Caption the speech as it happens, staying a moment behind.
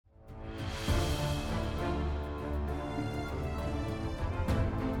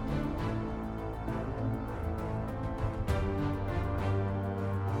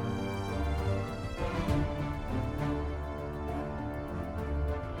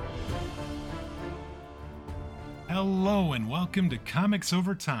Hello and welcome to Comics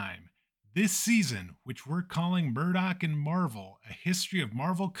Over Time. This season, which we're calling Murdock and Marvel, a history of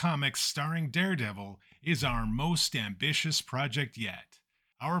Marvel Comics starring Daredevil, is our most ambitious project yet.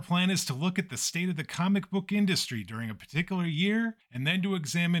 Our plan is to look at the state of the comic book industry during a particular year, and then to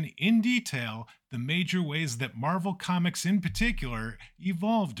examine in detail the major ways that Marvel Comics in particular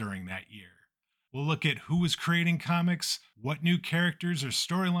evolved during that year. We'll look at who was creating comics, what new characters or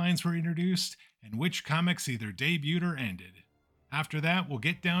storylines were introduced, and which comics either debuted or ended. After that, we'll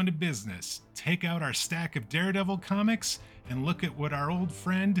get down to business, take out our stack of Daredevil comics, and look at what our old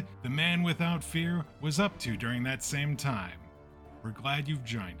friend, the Man Without Fear, was up to during that same time. We're glad you've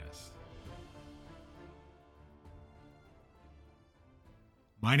joined us.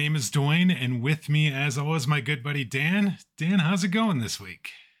 My name is Dwayne, and with me, as always, my good buddy Dan. Dan, how's it going this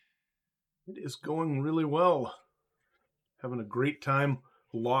week? It is going really well. Having a great time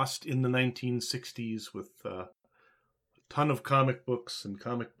lost in the 1960s with a ton of comic books and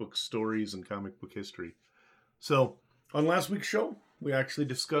comic book stories and comic book history. So, on last week's show, we actually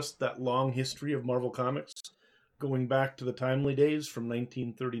discussed that long history of Marvel Comics, going back to the timely days from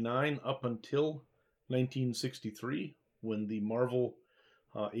 1939 up until 1963, when the Marvel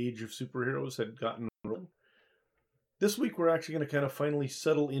age of superheroes had gotten rolling. This week, we're actually going to kind of finally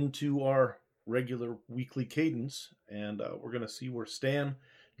settle into our regular weekly cadence, and we're going to see where Stan,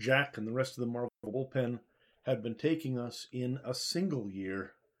 Jack, and the rest of the Marvel bullpen had been taking us in a single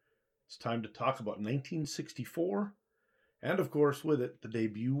year. It's time to talk about 1964, and of course, with it, the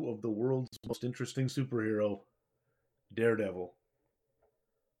debut of the world's most interesting superhero, Daredevil.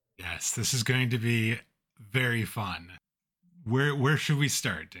 Yes, this is going to be very fun. Where should we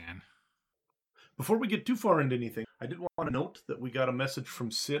start, Dan? Before we get too far into anything, I did want to note that we got a message from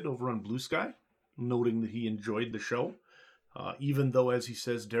Sid over on Blue Sky, noting that he enjoyed the show, even though, as he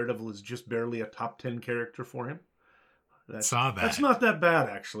says, Daredevil is just barely a top 10 character for him. Saw that. That's not that bad,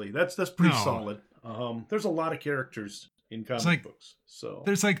 actually. That's pretty solid. There's a lot of characters in comic books, so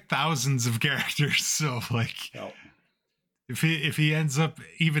there's like thousands of characters. So if he ends up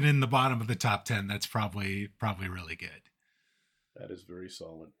even in the bottom of the top 10, that's probably really good. That is very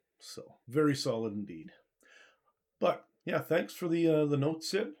solid. So, very solid indeed. But, yeah, thanks for the note,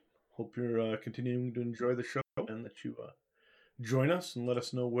 Sid. Hope you're continuing to enjoy the show and that you join us and let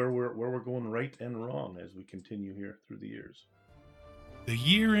us know where we're going right and wrong as we continue here through the years. The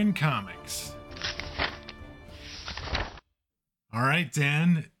year in comics. All right,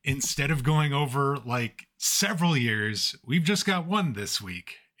 Dan, instead of going over like several years, we've just got one this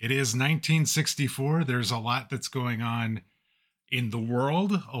week. It is 1964. There's a lot that's going on in the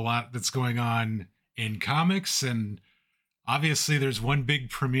world, a lot that's going on in comics, and obviously there's one big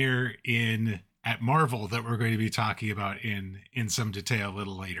premiere at Marvel that we're going to be talking about in some detail a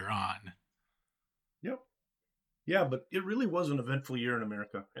little later on. Yep. Yeah, but it really was an eventful year in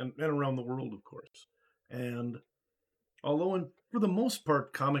America and around the world, of course. And although for the most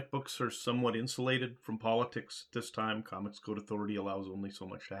part, comic books are somewhat insulated from politics at this time, Comics Code Authority allows only so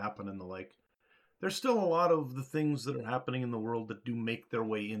much to happen and the like, there's still a lot of the things that are happening in the world that do make their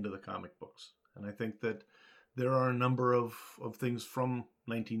way into the comic books. And I think that there are a number of things from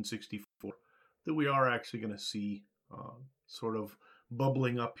 1964 that we are actually going to see sort of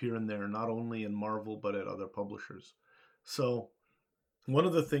bubbling up here and there, not only in Marvel, but at other publishers. So one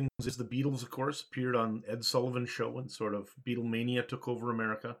of the things is the Beatles, of course, appeared on Ed Sullivan's show and sort of Beatlemania took over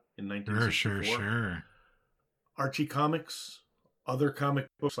America in 1964. Sure. Archie Comics, other comic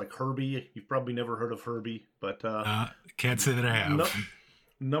books like Herbie. You've probably never heard of Herbie, but can't say that I have.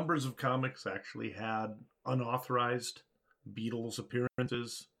 Numbers of comics actually had unauthorized Beatles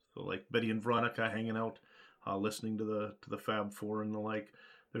appearances, so like Betty and Veronica hanging out, listening to the Fab Four and the like.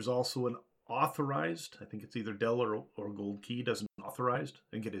 There's also an authorized, I think it's either Dell or Gold Key, doesn't authorized,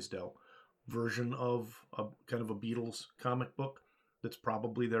 I think it is Dell, version of a kind of a Beatles comic book that's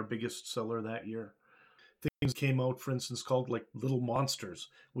probably their biggest seller that year. Things came out, for instance, called like Little Monsters,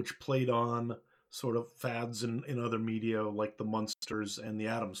 which played on sort of fads in other media like the Munsters and the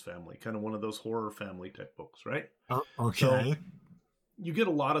Addams Family, kind of one of those horror family type books, right? Oh, okay. So you get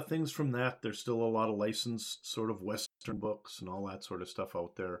a lot of things from that. There's still a lot of licensed sort of Western books and all that sort of stuff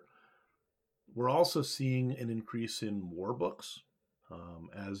out there. We're also seeing an increase in war books.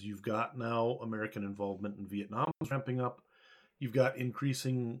 As you've got now American involvement in Vietnam ramping up, you've got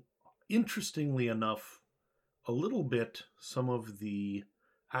increasing, interestingly enough, a little bit some of the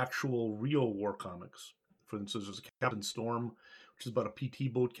actual real war comics. For instance, there's Captain Storm, which is about a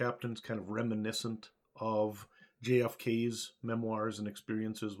PT boat captain. It's kind of reminiscent of JFK's memoirs and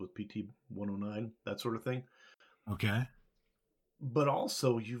experiences with PT 109, that sort of thing. Okay. But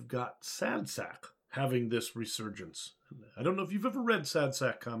also you've got Sad Sack having this resurgence. I don't know if you've ever read Sad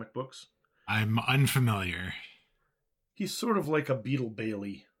Sack comic books. I'm unfamiliar. He's sort of like a Beetle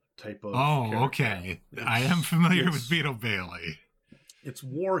Bailey type of Oh, character. okay. I am familiar with It's Beetle Bailey. it's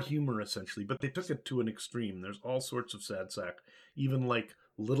war humor essentially, but they took it to an extreme. There's all sorts of Sad Sack, even like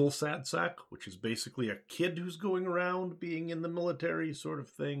Little Sad Sack, which is basically a kid who's going around being in the military sort of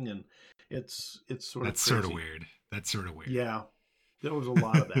thing, and it's sort of That's sort of crazy. weird. That's sort of weird. Yeah, there was a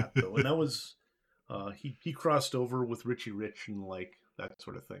lot of that though, and that was he crossed over with Richie Rich and like that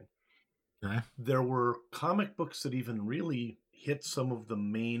sort of thing. Okay. There were comic books that even really hit some of the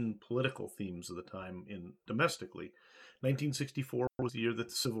main political themes of the time in domestically. 1964 was the year that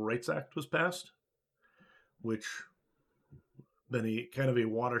the Civil Rights Act was passed, which been a kind of a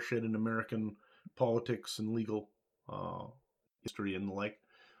watershed in American politics and legal uh, history and the like.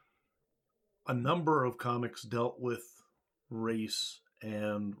 A number of comics dealt with race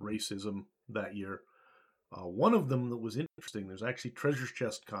and racism that year. One of them that was interesting, there's actually Treasures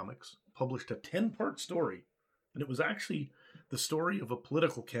Chest Comics published a 10-part story, and it was actually the story of a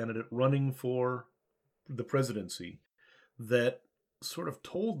political candidate running for the presidency that sort of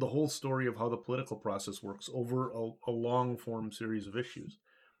told the whole story of how the political process works over a long form series of issues.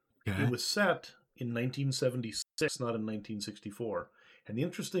 Okay. It was set in 1976, not in 1964. And the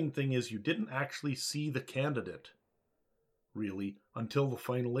interesting thing is, you didn't actually see the candidate really until the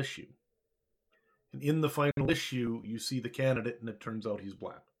final issue. And in the final issue, you see the candidate, and it turns out he's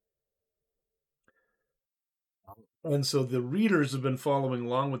black. And so the readers have been following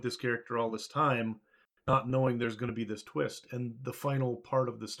along with this character all this time, not knowing there's going to be this twist. And the final part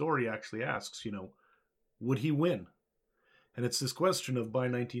of the story actually asks, would he win? And it's this question of, by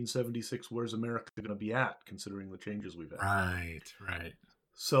 1976, where's America going to be at, considering the changes we've had? Right.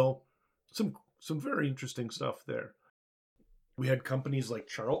 So some very interesting stuff there. We had companies like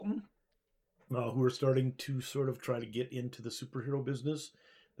Charlton, who were starting to sort of try to get into the superhero business.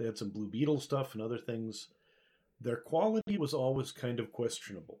 They had some Blue Beetle stuff and other things. Their quality was always kind of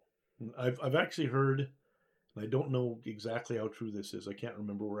questionable. I've actually heard, and I don't know exactly how true this is, I can't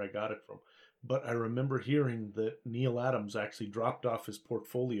remember where I got it from, but I remember hearing that Neil Adams actually dropped off his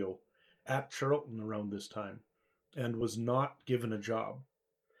portfolio at Charlton around this time and was not given a job.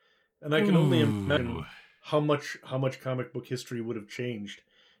 And I can only Ooh. imagine how much comic book history would have changed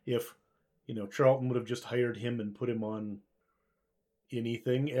if, Charlton would have just hired him and put him on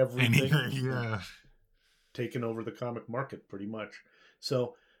anything, everything, and Yeah. taken over the comic market pretty much.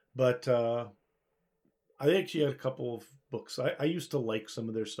 So, but I actually had a couple of books. I used to like some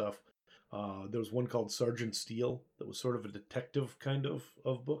of their stuff. There was one called Sergeant Steele that was sort of a detective kind of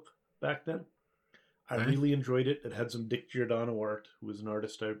book back then. I Okay. really enjoyed it. It had some Dick Giordano art, who was an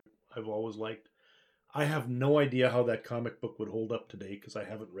artist I've always liked. I have no idea how that comic book would hold up today because I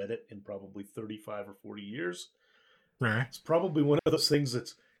haven't read it in probably 35 or 40 years. Sure. It's probably one of those things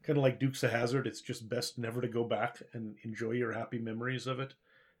that's kind of like Dukes of Hazzard. It's just best never to go back and enjoy your happy memories of it.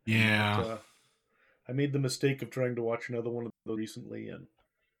 And Yeah. not, I made the mistake of trying to watch another one of those recently, and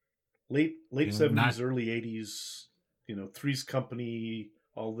late Yeah, 70s, early 80s, Three's Company,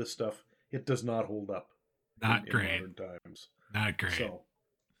 all this stuff, it does not hold up not in great. modern times. Not great. So,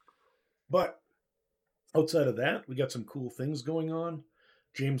 but outside of that, we got some cool things going on.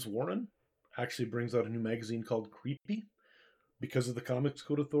 James Warren actually brings out a new magazine called Creepy. Because of the Comics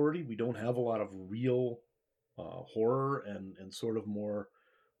Code Authority, we don't have a lot of real horror and sort of more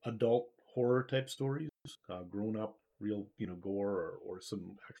adult horror type stories, grown up, real, gore or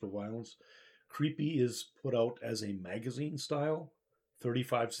some actual violence. Creepy is put out as a magazine style,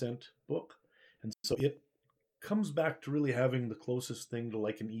 35-cent book. And so it comes back to really having the closest thing to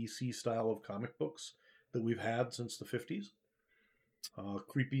like an EC style of comic books that we've had since the 50s.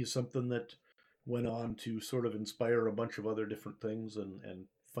 Creepy is something that went on to sort of inspire a bunch of other different things and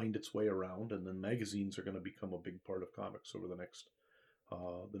find its way around. And then magazines are going to become a big part of comics over the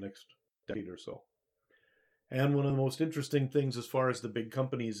next decade or so. And one of the most interesting things as far as the big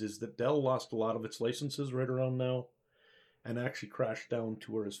companies is that Dell lost a lot of its licenses right around now and actually crashed down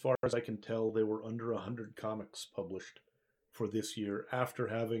to where, as far as I can tell, they were under 100 comics published for this year after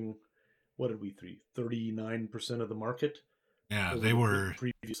having, what did we 39% of the market Yeah, over they the were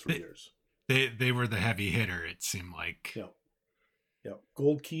previous 3 years. they were the heavy hitter, it seemed like. Yeah. Yeah.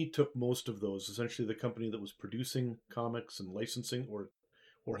 Gold Key took most of those. Essentially, the company that was producing comics and licensing or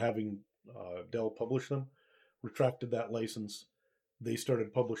having Dell publish them retracted that license. They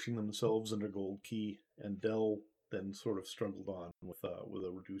started publishing themselves under Gold Key, and Dell then sort of struggled on with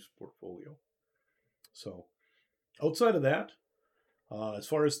a reduced portfolio. So, outside of that, as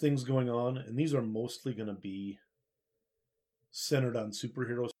far as things going on, and these are mostly going to be centered on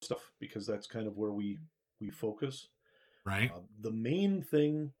superhero stuff because that's kind of where we focus. Right. The main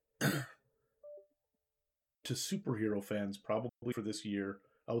thing to superhero fans probably for this year,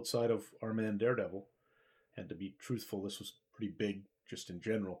 outside of our man Daredevil, and to be truthful, this was pretty big just in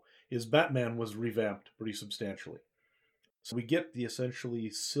general, is Batman was revamped pretty substantially. So we get the essentially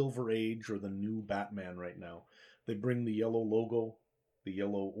Silver Age or the new Batman right now. They bring the yellow logo, the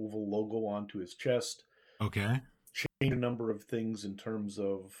yellow oval logo onto his chest, Okay. change a number of things in terms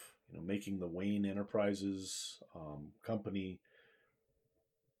of making the Wayne Enterprises company,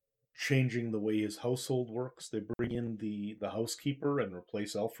 changing the way his household works. They bring in the housekeeper and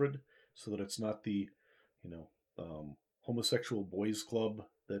replace Alfred so that it's not the you know homosexual boys club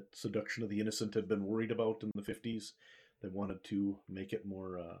that Seduction of the Innocent had been worried about in the 50s. They wanted to make it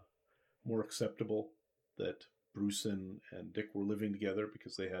more acceptable that Bruce and Dick were living together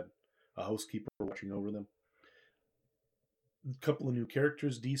because they had a housekeeper watching over them. A couple of new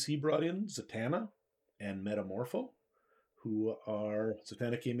characters DC brought in, Zatanna and Metamorpho, who are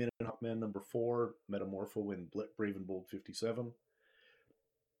Zatanna came in Hawkman #4, Metamorpho in Brave and Bold 57.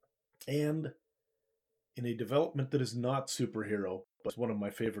 And in a development that is not superhero, but one of my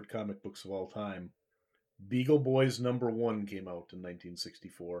favorite comic books of all time, Beagle Boys #1 came out in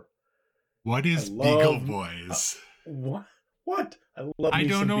 1964. What I is Beagle love Boys? what? What? I love I me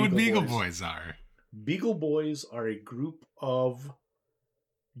don't some know what Beagle Boys. Boys are. Beagle Boys are a group of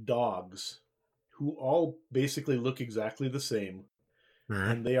dogs who all basically look exactly the same, Sure.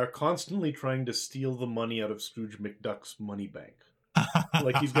 and they are constantly trying to steal the money out of Scrooge McDuck's money bank.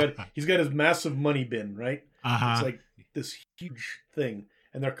 Like he's got his massive money bin, right? It's like this huge thing,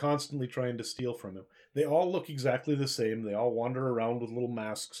 and they're constantly trying to steal from him. They all look exactly the same. They all wander around with little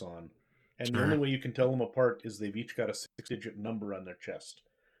masks on, and the only way you can tell them apart is they've each got a 6-digit number on their chest,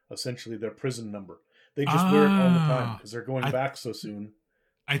 essentially their prison number. They just wear it all the time because they're going back so soon.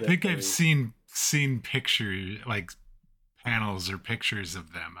 I think I've seen pictures, like panels or pictures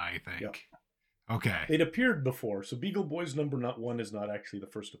of them, I think. Yep. Okay. They'd appeared before. So Beagle Boys #1 is not actually the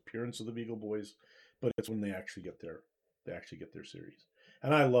first appearance of the Beagle Boys, but it's when they actually get their series.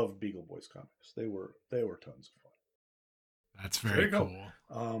 And I love Beagle Boys comics. They were tons of fun. That's very cool.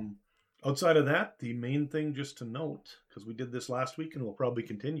 Outside of that, the main thing just to note, because we did this last week and we'll probably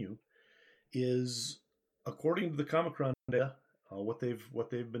continue, is according to the Comicron data, what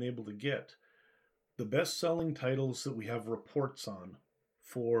they've been able to get, the best-selling titles that we have reports on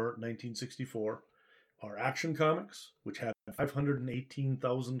for 1964 are Action Comics, which had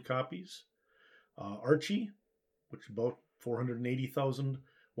 518,000 copies, Archie, which about 480,000,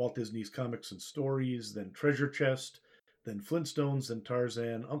 Walt Disney's Comics and Stories, then Treasure Chest, then Flintstones, then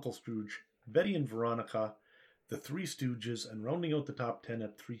Tarzan, Uncle Scrooge, Betty and Veronica, The Three Stooges, and rounding out the top 10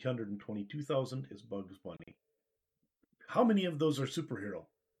 at 322,000 is Bugs Bunny. How many of those are superhero?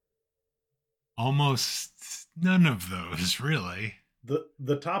 Almost none of those, really.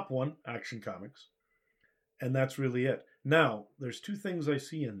 The top one, Action Comics, and that's really it. Now, there's two things I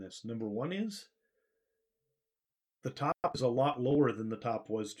see in this. Number one is the top is a lot lower than the top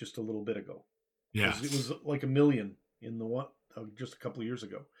was just a little bit ago. Yeah, it was like 1 million in the one just a couple of years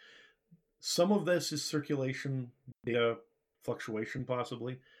ago. Some of this is circulation data fluctuation,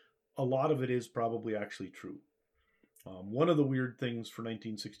 possibly. A lot of it is probably actually true. One of the weird things for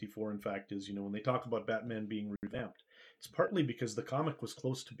 1964, in fact, is when they talk about Batman being revamped, it's partly because the comic was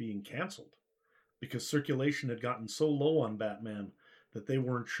close to being canceled, because circulation had gotten so low on Batman that they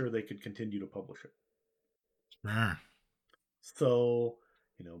weren't sure they could continue to publish it. Sure. So,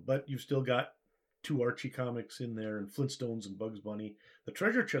 but you've still got 2 Archie comics in there and Flintstones and Bugs Bunny. The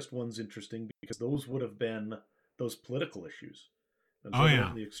Treasure Chest one's interesting because those would have been those political issues.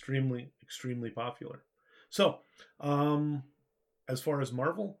 And extremely, extremely popular. So, as far as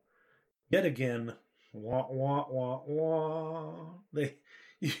Marvel, yet again, you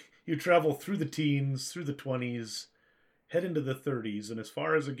travel through the teens, through the 20s, head into the 30s, and as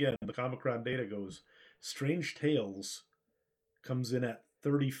far as, again, the Comicron data goes, Strange Tales comes in at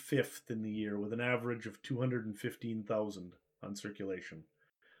 35th in the year with an average of 215,000 on circulation.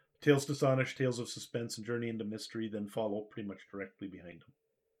 Tales to Astonish, Tales of Suspense, and Journey into Mystery then follow pretty much directly behind them.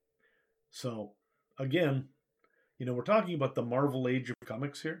 So, again, we're talking about the Marvel age of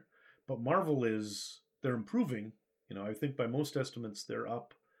comics here, but Marvel they're improving. I think by most estimates, they're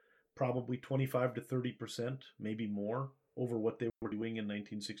up probably 25 to 30%, maybe more, over what they were doing in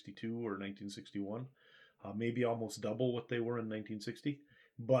 1962 or 1961. Maybe almost double what they were in 1960,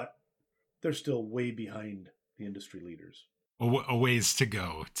 but they're still way behind the industry leaders. A ways to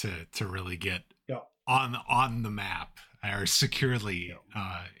go to really get on the map or securely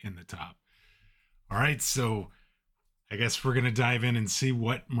in the top. All right, so I guess we're going to dive in and see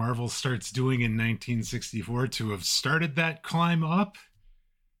what Marvel starts doing in 1964 to have started that climb up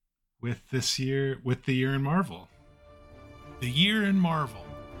with the year in Marvel. The year in Marvel.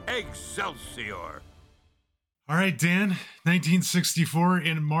 Excelsior! All right, Dan, 1964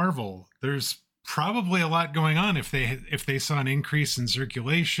 in Marvel. There's probably a lot going on if they saw an increase in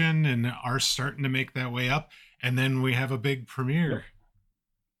circulation and are starting to make that way up, and then we have a big premiere.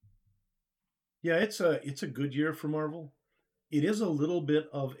 Yeah, it's a good year for Marvel. It is a little bit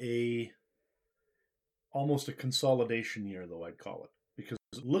of a almost a consolidation year, though I'd call it, because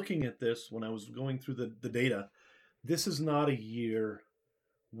looking at this when I was going through the data, this is not a year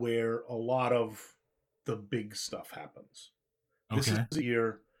where a lot of the big stuff happens. This is Okay. a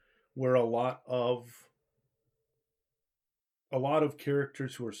year where a lot of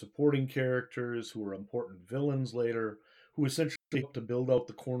characters who are supporting characters, who are important villains later, who essentially help to build out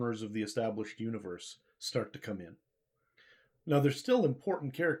the corners of the established universe, start to come in. Now, they're still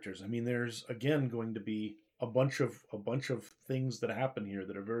important characters. I mean, there's again going to be a bunch of things that happen here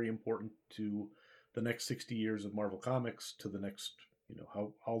that are very important to the next 60 years of Marvel Comics, to the next,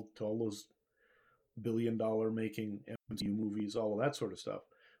 how to all those billion-dollar making MCU movies, all of that sort of stuff.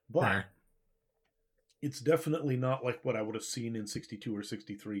 But Sure. it's definitely not like what I would have seen in 62 or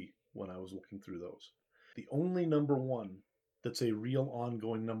 63 when I was looking through those. The only number one that's a real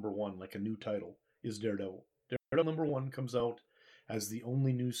ongoing number one, like a new title, is Daredevil. Daredevil number one comes out as the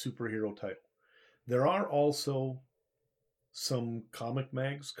only new superhero title. There are also some comic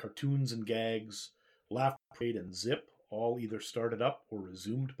mags, cartoons and gags, Laugh Parade and Zip, all either started up or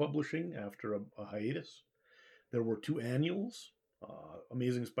resumed publishing after a hiatus. There were two annuals,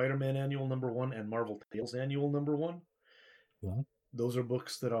 Amazing Spider-Man Annual number one and Marvel Tales Annual number one. Yeah. Those are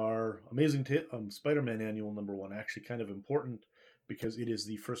books that are Spider-Man Annual number one, actually kind of important because it is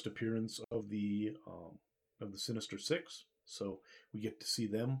the first appearance of the Sinister Six. So we get to see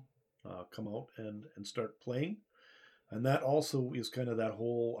them come out and start playing. And that also is kind of that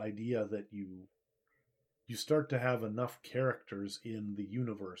whole idea that you start to have enough characters in the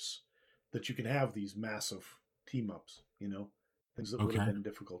universe that you can have these massive team ups, things that would have Okay. been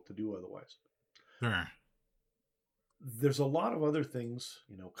difficult to do otherwise. Sure. There's a lot of other things,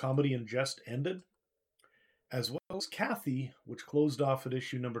 Comedy and Jest ended, as well as Kathy, which closed off at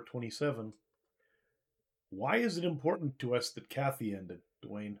issue number 27. Why is it important to us that Kathy ended,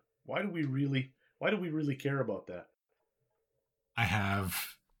 Dwayne? Why do we really care about that? I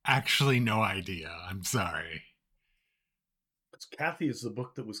have actually no idea. I'm sorry. Because Kathy is the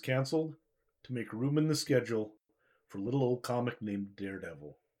book that was canceled to make room in the schedule for a little old comic named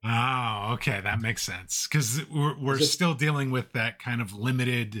Daredevil. Oh, okay, that makes sense because we're Is it? still dealing with that kind of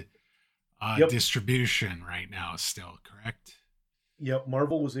limited Yep. distribution right now. Still, correct? Yep.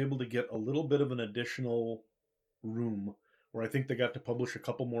 Marvel was able to get a little bit of an additional room where I think they got to publish a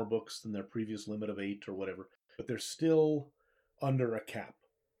couple more books than their previous limit of 8 or whatever, but they're still under a cap.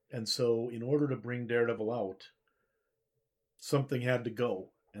 And so, in order to bring Daredevil out, something had to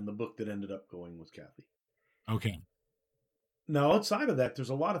go, and the book that ended up going was Kathy. Okay. Now, outside of that, there's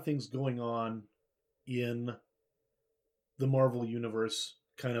a lot of things going on in the Marvel universe,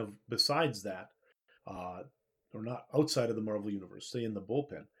 kind of besides that, uh, or not outside of the Marvel universe, say in the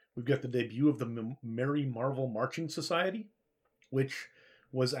bullpen. We've got the debut of the Merry Marvel Marching Society, which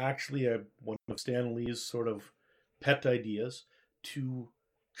was actually one of Stan Lee's sort of pet ideas to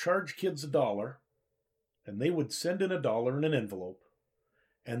charge kids $1, and they would send in $1 in an envelope,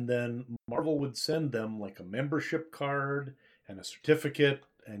 and then Marvel would send them like a membership card and a certificate,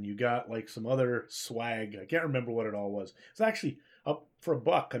 and you got like some other swag. I can't remember what it all was. It's actually up for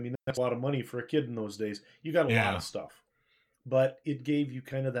 $1. I mean, that's a lot of money for a kid in those days. You got a lot Yeah. of stuff, but it gave you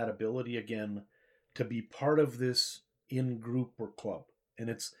kind of that ability again to be part of this in group or club. And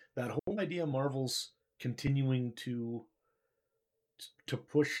it's that whole idea Marvel's continuing to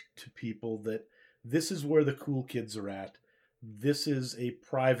push to people that this is where the cool kids are at. This is a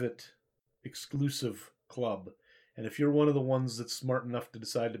private, exclusive club. And if you're one of the ones that's smart enough to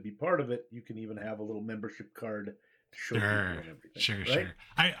decide to be part of it, you can even have a little membership card to show people Sure. and everything, Sure. right? Sure.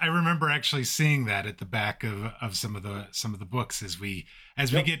 I remember actually seeing that at the back of some of the books as we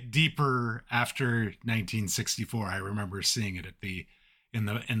Yep. get deeper after 1964. I remember seeing it in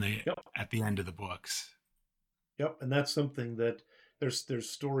the Yep. at the end of the books. Yep. And that's something that there's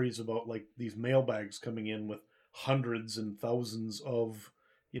stories about, like these mailbags coming in with hundreds and thousands of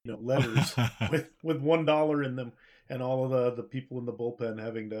letters with $1 in them, and all of the people in the bullpen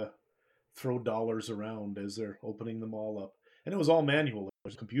having to throw dollars around as they're opening them all up. And it was all manual.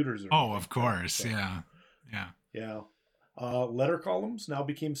 There's computers or Oh, anything, of right? course. So Yeah. Yeah. yeah, letter columns now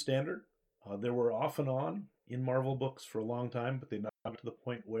became standard. There were off and on in Marvel books for a long time, but they got to the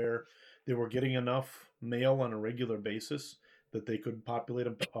point where they were getting enough mail on a regular basis that they could populate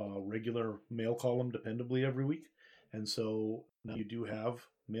a regular mail column dependably every week. And so now you do have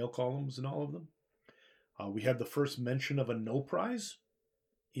mail columns in all of them. We had the first mention of a no prize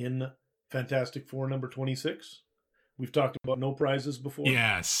in Fantastic Four number 26. We've talked about no prizes before.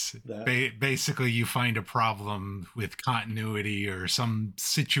 Yes. Basically, you find a problem with continuity or some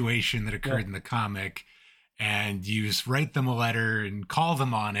situation that occurred in the comic, and you write them a letter and call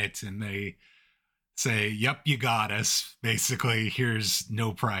them on it, and they say, yep, you got us. Basically, here's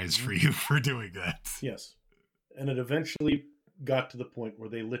no prize for you for doing that. Yes. And it eventually got to the point where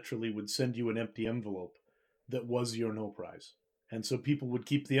they literally would send you an empty envelope that was your no prize. And so people would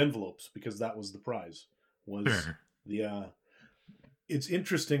keep the envelopes because that was the prize. Sure. It's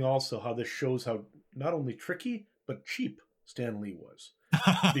interesting also how this shows how not only tricky, but cheap Stan Lee was.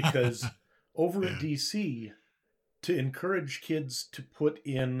 Because over at DC, to encourage kids to put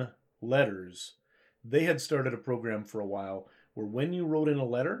in letters, they had started a program for a while where when you wrote in a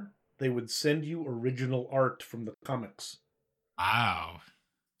letter, they would send you original art from the comics. Wow.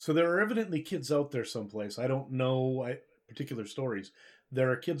 So there are evidently kids out there someplace. I don't know particular stories. There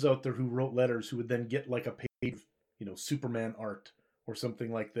are kids out there who wrote letters who would then get like a page, Superman art or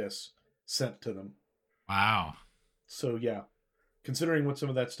something like this sent to them. Wow. So yeah, considering what some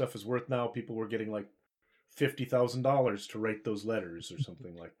of that stuff is worth now, people were getting like $50,000 to write those letters or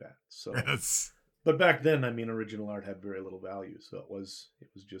something like that. So, yes. But back then, original art had very little value, so it was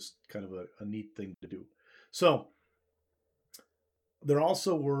just kind of a neat thing to do. So there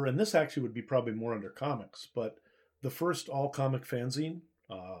also were, and this actually would be probably more under comics, but the first all-comic fanzine,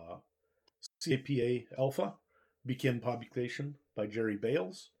 CAPA Alpha, began publication by Jerry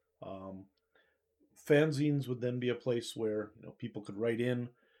Bales. Fanzines would then be a place where people could write in,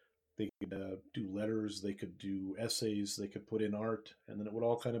 they could do letters, they could do essays, they could put in art, and then it would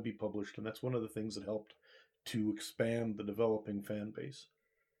all kind of be published. And that's one of the things that helped to expand the developing fan base.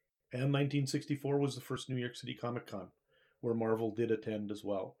 And 1964 was the first New York City Comic Con, where Marvel did attend as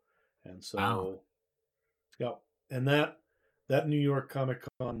well. And so, yeah, and that New York Comic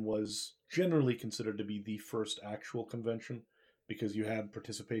Con was generally considered to be the first actual convention because you had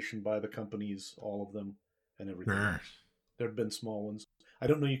participation by the companies, all of them, and everything. Sure. There had been small ones. I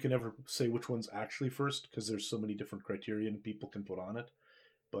don't know you can ever say which one's actually first because there's so many different criterion people can put on it.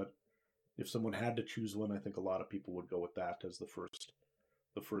 But if someone had to choose one, I think a lot of people would go with that as the first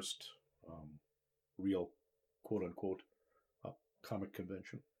real quote unquote comic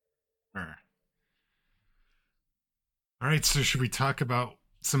convention. Sure. All right, so should we talk about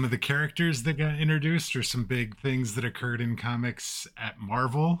some of the characters that got introduced or some big things that occurred in comics at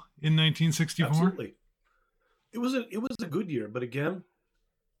Marvel in 1964? Absolutely. It was a good year, but again,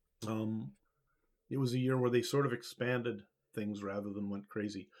 it was a year where they sort of expanded things rather than went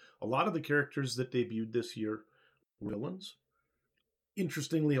crazy. A lot of the characters that debuted this year were villains.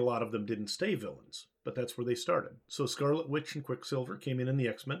 Interestingly, a lot of them didn't stay villains, but that's where they started. So Scarlet Witch and Quicksilver came in the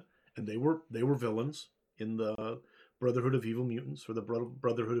X-Men, and they were villains in the Brotherhood of Evil Mutants, or the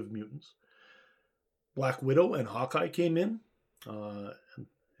Brotherhood of Mutants. Black Widow and Hawkeye came in,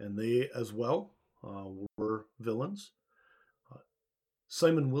 and they as well were villains.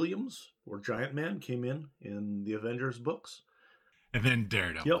 Simon Williams, or Giant Man, came in the Avengers books. And then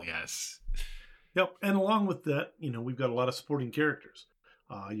Daredevil, yes. Yep, and along with that, we've got a lot of supporting characters.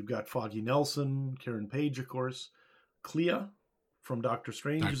 You've got Foggy Nelson, Karen Page, of course. Clea from Doctor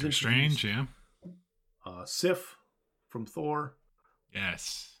Strange. Doctor Strange, yeah. Sif from Thor.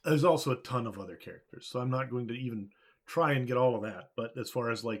 Yes. There's also a ton of other characters, so I'm not going to even try and get all of that. But as far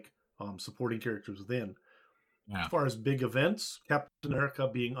as supporting characters within, as far as big events, Captain America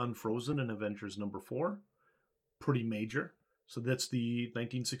being unfrozen in Avengers number 4, pretty major. So that's the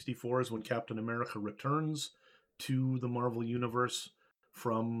 1964 is when Captain America returns to the Marvel Universe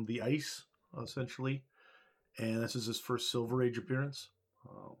from the ice, essentially. And this is his first Silver Age appearance.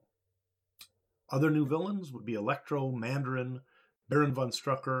 Other new villains would be Electro, Mandarin, Baron von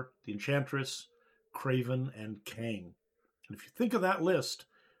Strucker, the Enchantress, Kraven, and Kang. And if you think of that list,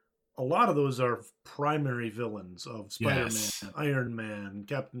 a lot of those are primary villains of Spider-Man, Iron Man,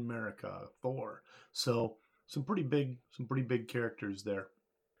 Captain America, Thor. So some pretty big characters there.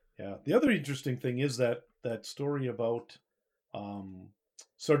 Yeah. The other interesting thing is that story about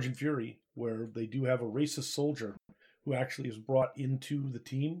Sergeant Fury, where they do have a racist soldier who actually is brought into the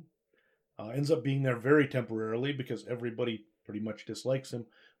team. Ends up being there very temporarily because everybody pretty much dislikes him.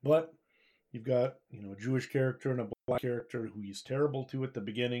 But you've got a Jewish character and a black character who he's terrible to at the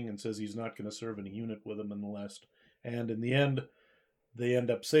beginning and says he's not going to serve in a unit with him in the last. And in the end, they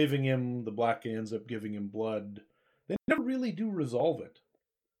end up saving him. The Black guy ends up giving him blood. They never really do resolve it.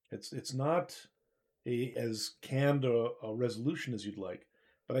 It's not as canned a resolution as you'd like.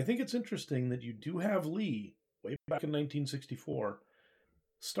 But I think it's interesting that you do have Lee, way back in 1964,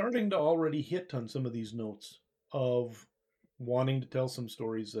 starting to already hit on some of these notes of wanting to tell some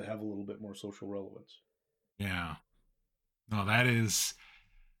stories that have a little bit more social relevance. Yeah. No, that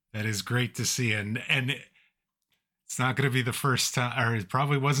is great to see, and it's not going to be the first time, or it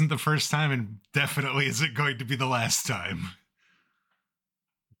probably wasn't the first time, and definitely isn't going to be the last time.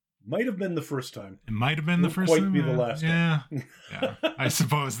 Might have been the first time. It might have been the first quite time. Be the last yeah. time. Yeah. I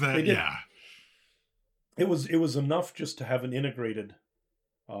suppose that. Yeah. It was enough just to have an integrated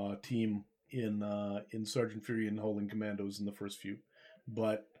team in Sergeant Fury and Holding Commandos in the first few,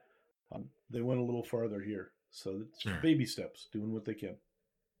 but they went a little farther here. So it's baby steps, doing what they can.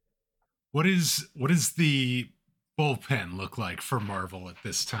 What is the bullpen look like for Marvel at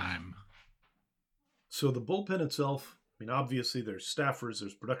this time? So the bullpen itself, I mean, obviously there's staffers,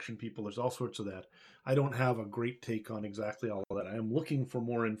 there's production people, there's all sorts of that. I don't have a great take on exactly all of that. I am looking for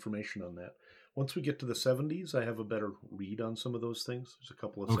more information on that. Once we get to the 70s, I have a better read on some of those things. There's a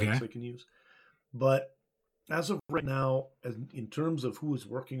couple of sites I can use. But as of right now, in terms of who is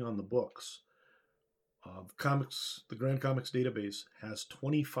working on the books, the Grand Comics database has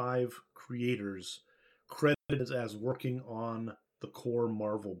 25 creators credited as working on the core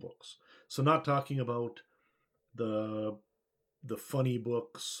Marvel books. So not talking about the funny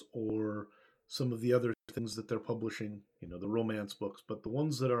books or some of the other things that they're publishing, the romance books, but the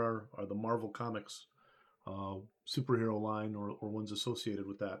ones that are the Marvel Comics superhero line or ones associated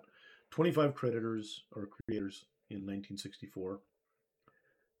with that. 25 creditors or creators in 1964.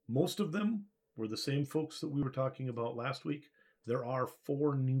 Most of them were the same folks that we were talking about last week. There are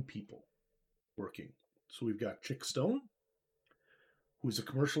 4 new people working. So we've got Chick Stone, who's a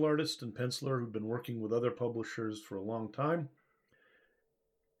commercial artist and penciler who'd been working with other publishers for a long time.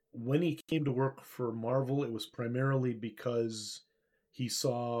 When he came to work for Marvel, it was primarily because he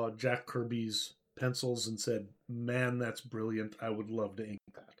saw Jack Kirby's pencils and said, "Man, that's brilliant. I would love to ink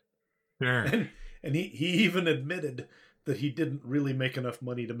that." Sure. And he even admitted that he didn't really make enough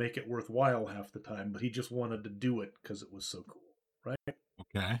money to make it worthwhile half the time, but he just wanted to do it because it was so cool, right?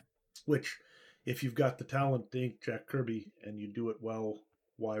 Okay. Which, if you've got the talent to ink Jack Kirby and you do it well,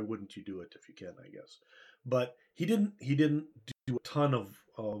 why wouldn't you do it if you can, I guess? But he didn't do a ton of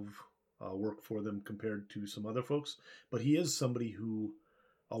work for them compared to some other folks, but he is somebody who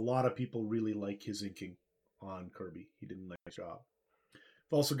a lot of people really like his inking on Kirby. He did a nice job.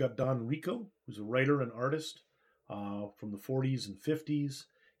 We've also got Don Rico, who's a writer and artist from the 40s and 50s.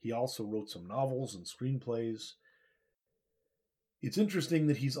 He also wrote some novels and screenplays. It's interesting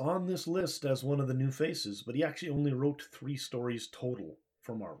that he's on this list as one of the new faces, but he actually only wrote 3 stories total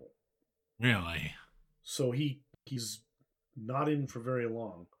for Marvel. Really? So he's not in for very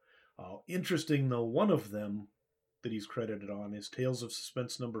long. Interesting, though, one of them that he's credited on is Tales of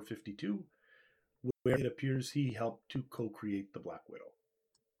Suspense number 52, where it appears he helped to co-create the Black Widow.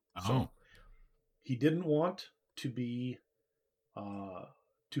 Oh. So he didn't want to be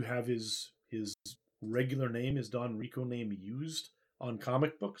to have his regular name, his Don Rico name, used on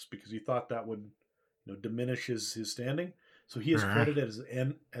comic books because he thought that would diminish his standing. So he is credited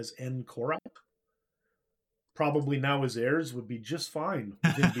as N. Korak. Probably now his heirs would be just fine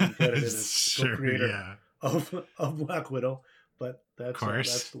with him being credited as co-creator of Black Widow, but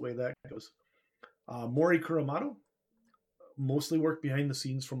that's the way that goes. Mori Kuramato mostly worked behind the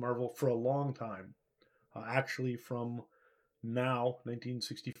scenes for Marvel for a long time, actually from now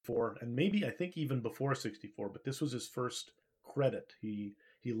 1964, and maybe I think even before 64. But this was his first credit. He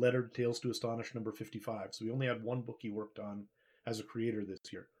lettered Tales to Astonish number 55, so he only had one book he worked on as a creator this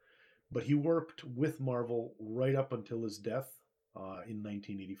year. But he worked with Marvel right up until his death in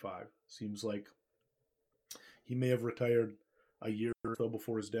 1985. Seems like he may have retired a year or so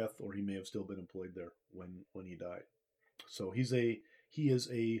before his death, or he may have still been employed there when he died. So he is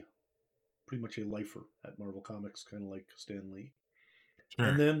pretty much a lifer at Marvel Comics, kind of like Stan Lee. Sure.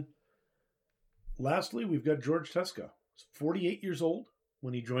 And then lastly, we've got George Teska. He's 48 years old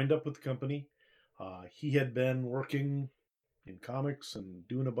when he joined up with the company. He had been working in comics and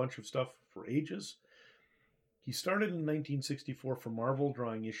doing a bunch of stuff for ages. He started in 1964 for Marvel,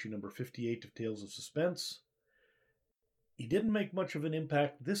 drawing issue number 58 of Tales of Suspense. He didn't make much of an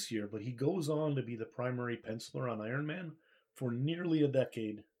impact this year, but he goes on to be the primary penciler on Iron Man for nearly a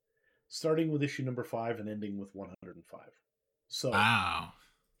decade, starting with issue number 5 and ending with 105. So, wow.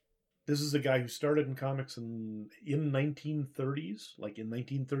 This is a guy who started in comics in 1930s, like in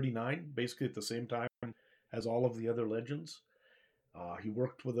 1939, basically at the same time as all of the other legends. He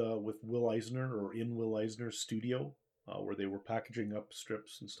worked with Will Eisner, or in Will Eisner's studio, where they were packaging up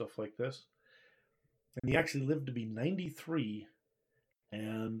strips and stuff like this. And he actually lived to be 93.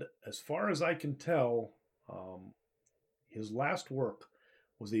 And as far as I can tell, his last work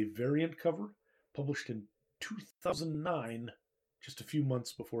was a variant cover published in 2009, just a few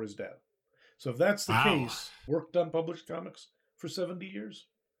months before his death. So if that's the Wow. case, worked on published comics for 70 years.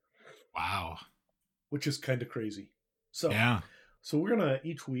 Wow. Which is kind of crazy. So, Yeah. so we're going to,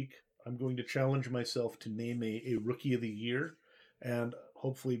 each week, I'm going to challenge myself to name a Rookie of the Year, and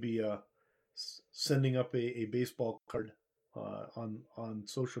hopefully be sending up a baseball card on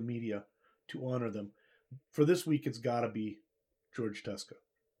social media to honor them. For this week, it's got to be George Tuska.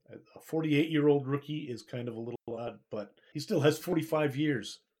 A 48-year-old rookie is kind of a little odd, but he still has 45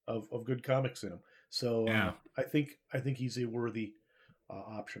 years of good comics in him. So Yeah. I think he's a worthy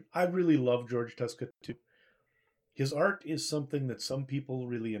option. I really love George Tuska too. His art is something that some people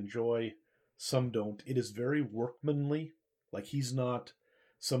really enjoy, some don't. It is very workmanly. Like, he's not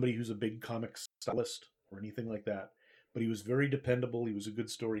somebody who's a big comic stylist or anything like that, but he was very dependable. He was a good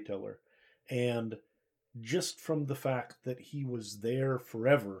storyteller. And just from the fact that he was there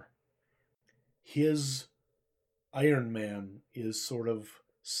forever, his Iron Man is sort of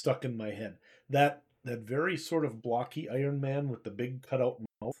stuck in my head. That very sort of blocky Iron Man with the big cutout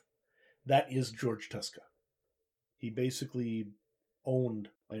mouth, that is George Tuska. He basically owned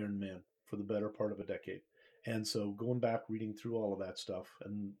Iron Man for the better part of a decade. And so going back, reading through all of that stuff,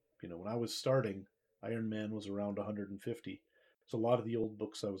 and when I was starting, Iron Man was around 150. So a lot of the old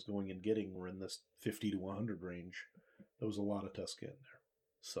books I was going and getting were in this 50 to 100 range. There was a lot of Tuska in there.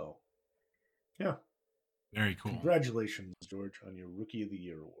 So, yeah. Very cool. Congratulations, George, on your Rookie of the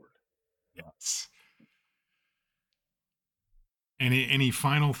Year award. Yes. Any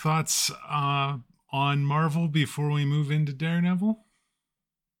final thoughts on Marvel before we move into Daredevil?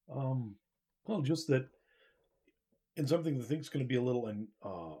 Well, just that in something that I think is going to be a little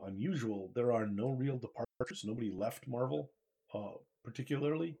unusual, there are no real departures. Nobody left Marvel,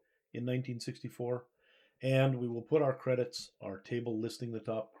 particularly in 1964. And we will put our credits, our table listing the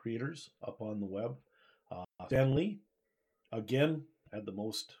top creators, up on the web. Stan Lee, again, had the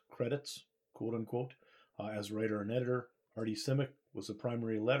most credits, quote unquote, as writer and editor. Artie Simek was the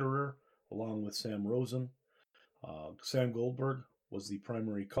primary letterer, along with Sam Rosen. Sam Goldberg was the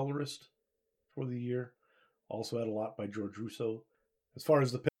primary colorist for the year. Also had a lot by George Russo. As far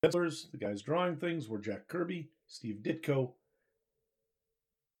as the pencilers, the guys drawing things were Jack Kirby, Steve Ditko,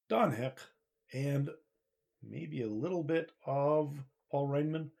 Don Heck, and maybe a little bit of Paul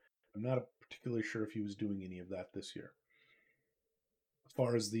Reinman. I'm not particularly sure if he was doing any of that this year. As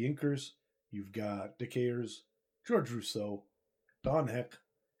far as the inkers, you've got Dick Ayers, George Russo, Don Heck,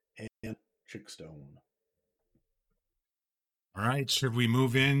 and Chick Stone. All right. Should we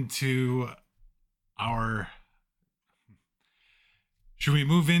move into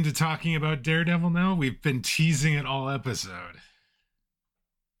talking about Daredevil now? We've been teasing it all episode.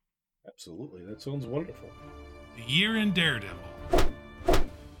 Absolutely. That sounds wonderful. The year in Daredevil.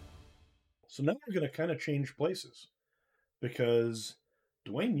 So now we're going to kind of change places, because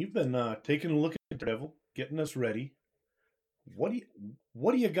Dwayne, you've been taking a look at Daredevil, getting us ready. What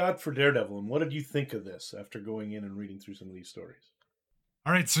do you got for Daredevil, and what did you think of this after going in and reading through some of these stories?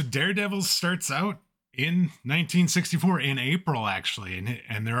 All right, so Daredevil starts out in 1964, in April, actually,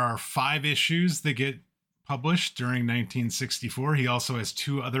 and there are 5 issues that get published during 1964. He also has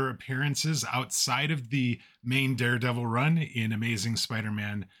 2 other appearances outside of the main Daredevil run in Amazing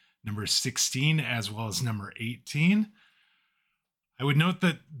Spider-Man number 16, as well as number 18. I would note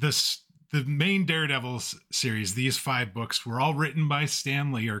that the main Daredevil series, these 5 books, were all written by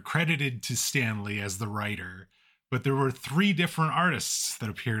Stan Lee, or credited to Stan Lee as the writer. But there were 3 different artists that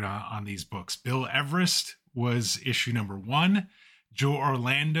appeared on these books. Bill Everest was issue number 1. Joe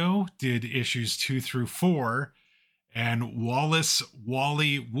Orlando did issues 2 through 4. And Wallace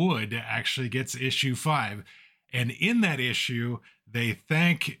Wally Wood actually gets issue 5. And in that issue, they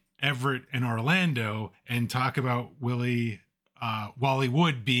thank Everett and Orlando and talk about Wally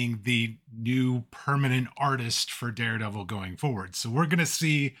Wood being the new permanent artist for Daredevil going forward. So we're going to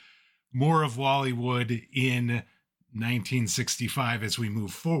see more of Wally Wood in 1965 as we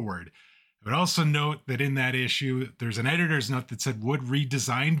move forward. I would also note that in that issue, there's an editor's note that said Wood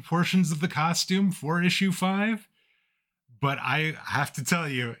redesigned portions of the costume for issue 5. But I have to tell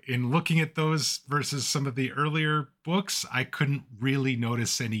you, in looking at those versus some of the earlier books, I couldn't really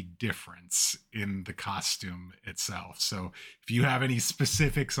notice any difference in the costume itself. So if you have any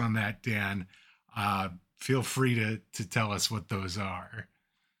specifics on that, Dan, feel free to tell us what those are.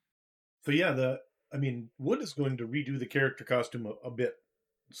 So yeah, I mean, Wood is going to redo the character costume a bit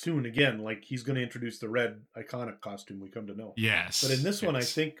soon again. Like, he's going to introduce the red iconic costume we come to know. Yes. But in this one, I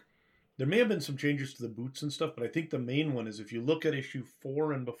think there may have been some changes to the boots and stuff, but I think the main one is if you look at issue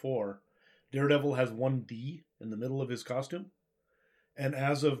 4 and before, Daredevil has one D in the middle of his costume. And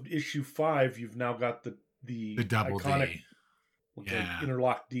as of issue 5, you've now got the double iconic D. with the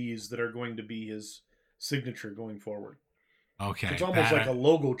interlocked Ds that are going to be his signature going forward. Okay. So it's almost like a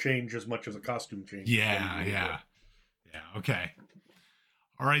logo change as much as a costume change. Yeah. Okay.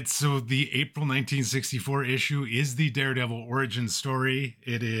 All right. So the April 1964 issue is the Daredevil origin story.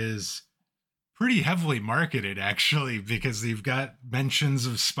 It is pretty heavily marketed, actually, because they've got mentions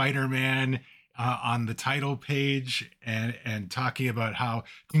of Spider-Man on the title page and talking about how,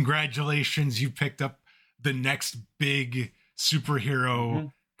 congratulations, you picked up the next big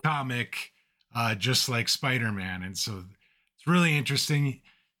superhero comic, just like Spider-Man. And so it's really interesting.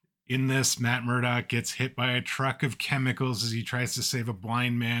 In this, Matt Murdock gets hit by a truck of chemicals as he tries to save a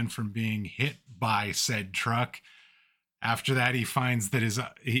blind man from being hit by said truck. After that, he finds that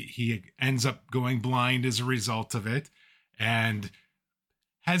he ends up going blind as a result of it, and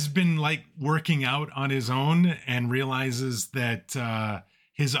has been like working out on his own, and realizes that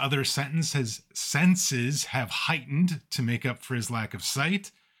his other senses have heightened to make up for his lack of sight.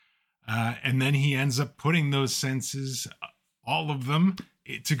 And then he ends up putting those senses, all of them,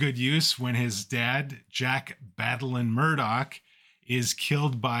 to good use when his dad, Jack Battlein Murdock, is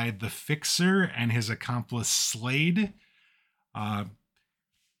killed by the Fixer and his accomplice Slade.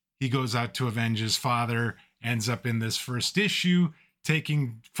 He goes out to avenge his father, ends up in this first issue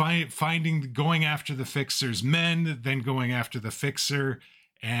going after the Fixer's men, then going after the Fixer,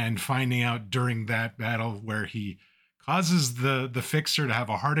 and finding out during that battle where he causes the Fixer to have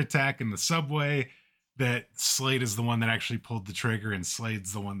a heart attack in the subway that Slade is the one that actually pulled the trigger, and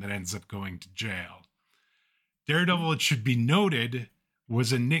Slade's the one that ends up going to jail. Daredevil, it should be noted,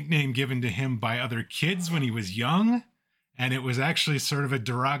 was a nickname given to him by other kids when he was young, and it was actually sort of a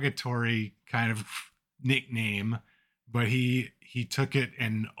derogatory kind of nickname, but he took it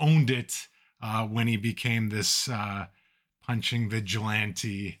and owned it when he became this punching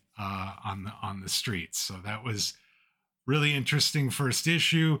vigilante on the streets. So that was really interesting first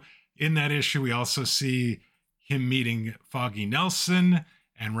issue. In that issue, we also see him meeting Foggy Nelson,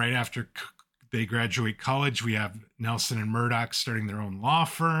 and right after they graduate college, we have Nelson and Murdock starting their own law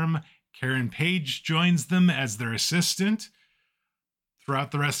firm. Karen Page joins them as their assistant.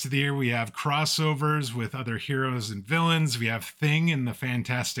 Throughout the rest of the year, we have crossovers with other heroes and villains. We have Thing and the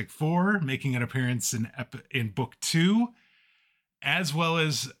Fantastic Four making an appearance in book 2, as well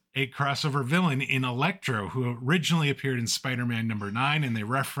as a crossover villain in Electro, who originally appeared in Spider-Man number 9, and they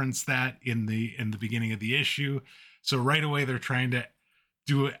reference that in the beginning of the issue. So right away, they're trying to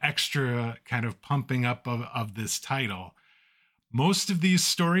do an extra kind of pumping up of this title. Most of these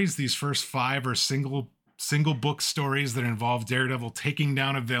stories, these first 5, are single book stories that involve Daredevil taking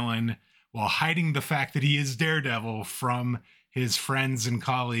down a villain while hiding the fact that he is Daredevil from his friends and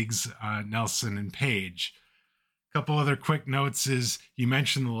colleagues, Nelson and Page. A couple other quick notes is, you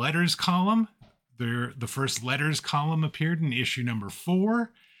mentioned the letters column. The first letters column appeared in issue number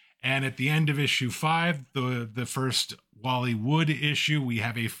 4. And at the end of issue 5, the first Wally Wood issue, we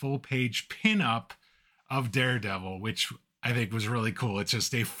have a full page pinup of Daredevil, which I think was really cool. It's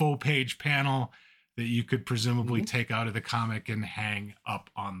just a full page panel that you could presumably take out of the comic and hang up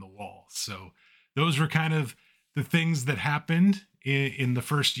on the wall. So those were kind of the things that happened in the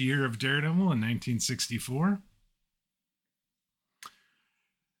first year of Daredevil in 1964.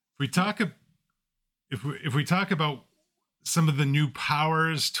 If we talk about some of the new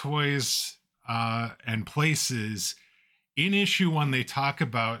powers, toys, and places, in issue 1, they talk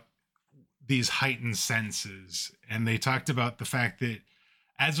about these heightened senses, and they talked about the fact that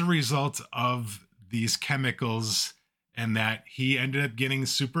as a result of these chemicals, and that he ended up getting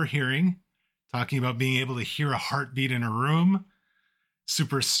super hearing, talking about being able to hear a heartbeat in a room,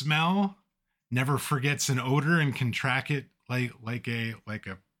 super smell, never forgets an odor and can track it like a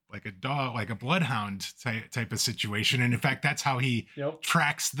dog, like a bloodhound type of situation. And in fact, that's how he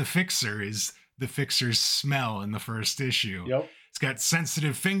tracks the Fixer, is the Fixer's smell in the first issue. He's got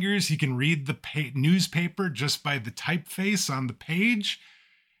sensitive fingers. He can read the newspaper just by the typeface on the page,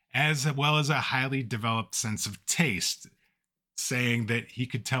 as well as a highly developed sense of taste, saying that he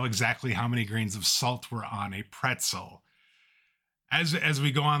could tell exactly how many grains of salt were on a pretzel. As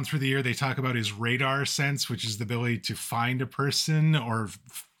we go on through the year, they talk about his radar sense, which is the ability to find a person or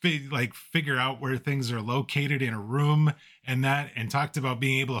figure out where things are located in a room, and talked about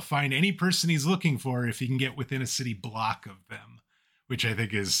being able to find any person he's looking for if he can get within a city block of them, which I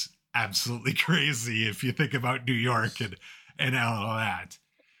think is absolutely crazy if you think about New York and all that.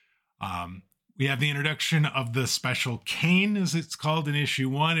 We have the introduction of the special cane, as it's called in issue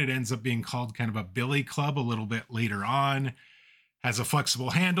 1. It ends up being called kind of a billy club a little bit later on. Has a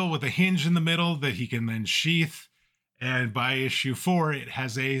flexible handle with a hinge in the middle that he can then sheath. And by issue 4, it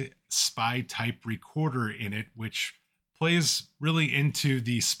has a spy type recorder in it, which plays really into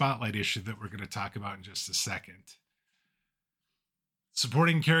the spotlight issue that we're going to talk about in just a second.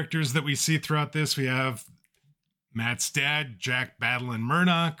 Supporting characters that we see throughout this, we have Matt's dad, Jack Battling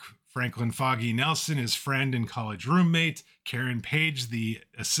Murdock, Franklin Foggy Nelson, his friend and college roommate, Karen Page, the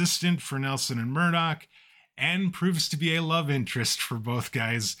assistant for Nelson and Murdock, and proves to be a love interest for both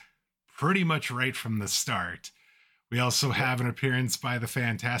guys pretty much right from the start. We also have an appearance by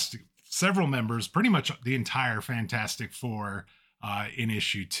several members, pretty much the entire Fantastic Four in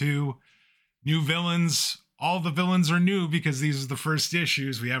issue 2. New villains. All the villains are new because these are the first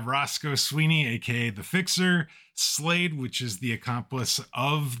issues. We have Roscoe Sweeney, aka the Fixer, Slade, which is the accomplice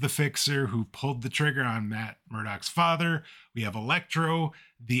of the Fixer who pulled the trigger on Matt Murdock's father. We have Electro,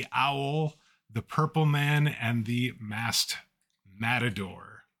 the Owl, the Purple Man, and the Masked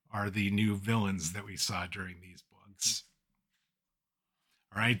Matador are the new villains that we saw during these books.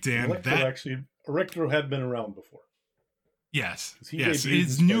 All right, Dan. Electro had been around before. Yes,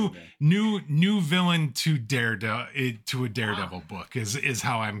 it's new villain to a Daredevil book is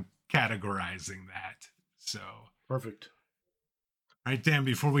how I'm categorizing that. So perfect. All right, Dan,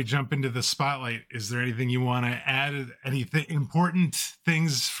 before we jump into the spotlight, is there anything you want to add? Anything important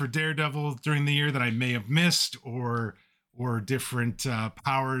things for Daredevil during the year that I may have missed, or different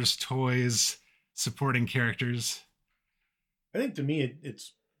powers, toys, supporting characters? I think to me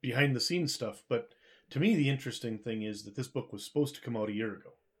it's behind the scenes stuff, but to me, the interesting thing is that this book was supposed to come out a year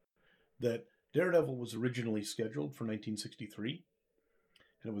ago. That Daredevil was originally scheduled for 1963,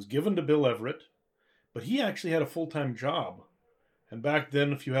 and it was given to Bill Everett, but he actually had a full-time job. And back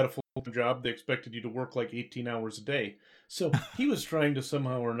then, if you had a full-time job, they expected you to work like 18 hours a day. So he was trying to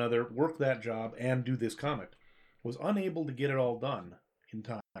somehow or another work that job and do this comic. Was unable to get it all done in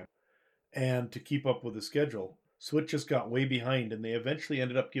time and to keep up with the schedule. So it just got way behind, and they eventually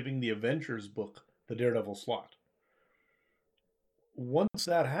ended up giving the Avengers book the Daredevil slot. Once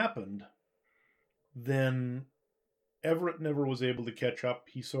that happened, then Everett never was able to catch up.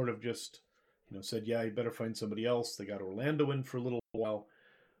 He sort of just, said, yeah, you better find somebody else. They got Orlando in for a little while.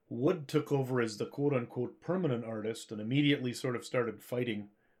 Wood took over as the quote-unquote permanent artist and immediately sort of started fighting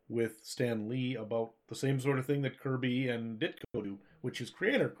with Stan Lee about the same sort of thing that Kirby and Ditko do, which is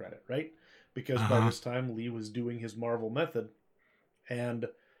creator credit, right? Because by this time, Lee was doing his Marvel method, and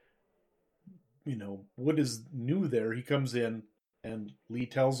Wood is new there. He comes in and Lee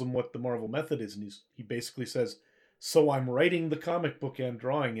tells him what the Marvel method is. And he basically says, so I'm writing the comic book and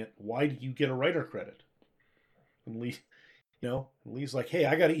drawing it. Why do you get a writer credit? And Lee, Lee's like, hey,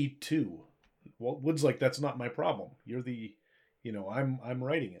 I got to eat too. Well, Wood's like, that's not my problem. You're the, I'm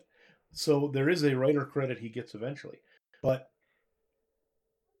writing it. So there is a writer credit he gets eventually. But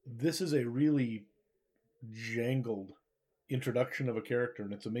this is a really jangled introduction of a character,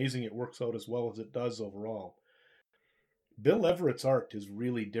 and it's amazing it works out as well as it does overall. Bill Everett's art is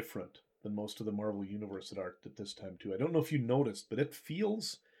really different than most of the Marvel Universe art at this time too. I don't know if you noticed, but it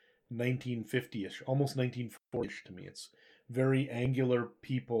feels 1950-ish, almost 1940-ish to me. It's very angular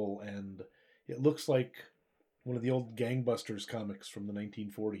people, and it looks like one of the old Gangbusters comics from the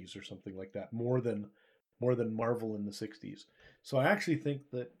 1940s or something like that, more than Marvel in the 60s. So I actually think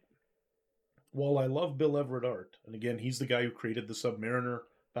that while I love Bill Everett art, and again, he's the guy who created the Submariner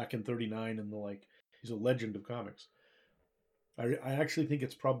back in 1939 and the like, he's a legend of comics. I actually think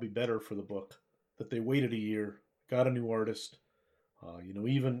it's probably better for the book that they waited a year, got a new artist.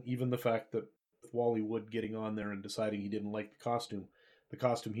 Even the fact that Wally Wood getting on there and deciding he didn't like the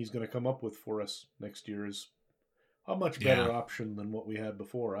costume he's going to come up with for us next year is a much better option than what we had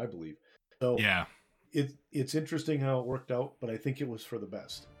before, I believe. So yeah, it's interesting how it worked out, but I think it was for the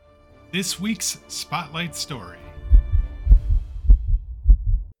best. This week's Spotlight Story.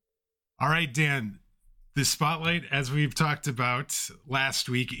 All right, Dan, the Spotlight, as we've talked about last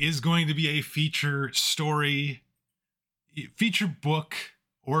week, is going to be a feature book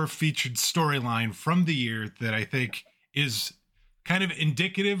or featured storyline from the year that I think is kind of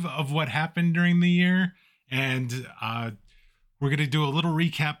indicative of what happened during the year. And we're going to do a little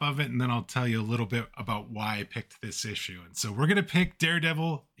recap of it, and then I'll tell you a little bit about why I picked this issue. And so we're going to pick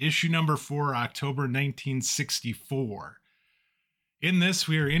Daredevil, issue number 4, October 1964. In this,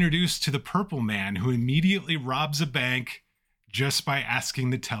 we are introduced to the Purple Man, who immediately robs a bank just by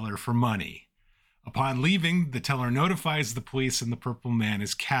asking the teller for money. Upon leaving, the teller notifies the police and the Purple Man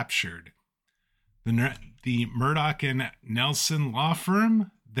is captured. The Murdock and Nelson law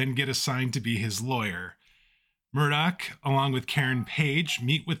firm then get assigned to be his lawyer. Murdock, along with Karen Page,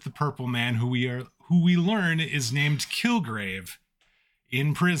 meet with the Purple Man, who we learn is named Kilgrave,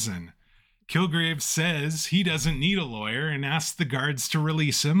 in prison. Kilgrave says he doesn't need a lawyer and asks the guards to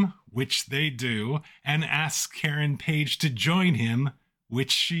release him, which they do, and asks Karen Page to join him,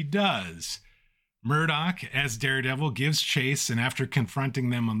 which she does. Murdock, as Daredevil, gives chase, and after confronting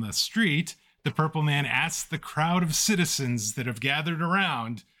them on the street, the Purple Man asks the crowd of citizens that have gathered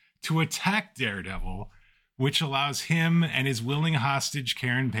around to attack Daredevil, which allows him and his willing hostage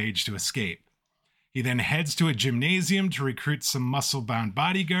Karen Page to escape. He then heads to a gymnasium to recruit some muscle-bound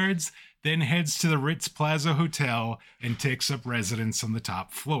bodyguards, then heads to the Ritz Plaza Hotel and takes up residence on the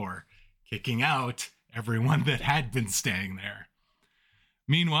top floor, kicking out everyone that had been staying there.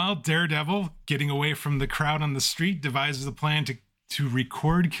 Meanwhile, Daredevil, getting away from the crowd on the street, devises a plan to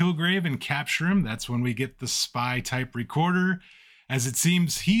record Kilgrave and capture him. That's when we get the spy-type recorder, as it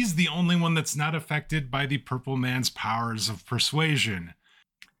seems he's the only one that's not affected by the Purple Man's powers of persuasion.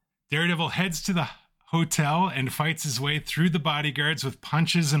 Daredevil heads to the hotel and fights his way through the bodyguards with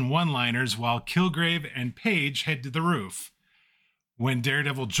punches and one-liners while Kilgrave and Page head to the roof. When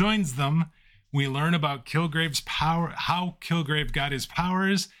Daredevil joins them, we learn about Kilgrave's power, how Kilgrave got his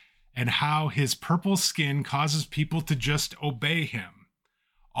powers, and how his purple skin causes people to just obey him,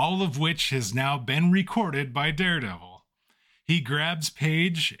 all of which has now been recorded by Daredevil. He grabs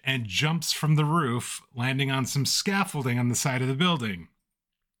Page and jumps from the roof, landing on some scaffolding on the side of the building.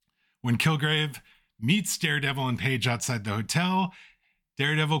 When Kilgrave meets Daredevil and Page outside the hotel,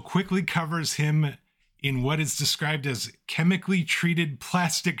 Daredevil quickly covers him in what is described as chemically treated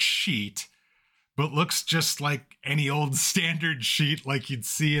plastic sheet, but looks just like any old standard sheet like you'd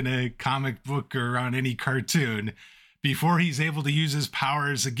see in a comic book or on any cartoon, before he's able to use his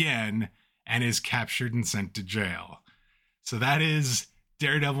powers again and is captured and sent to jail. So that is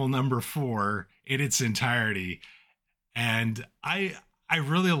Daredevil number 4 in its entirety. And I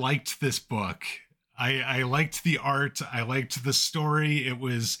really liked this book. I liked the art. I liked the story.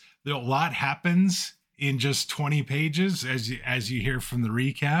 A lot happens in just 20 pages, as you hear from the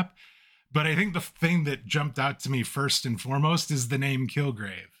recap. But I think the thing that jumped out to me first and foremost is the name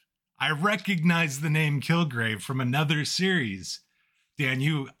Kilgrave. I recognize the name Kilgrave from another series. Dan,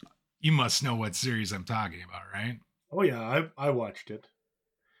 you must know what series I'm talking about, right? Oh yeah, I watched it.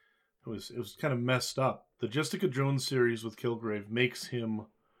 It was kind of messed up. The Jessica Jones series with Kilgrave makes him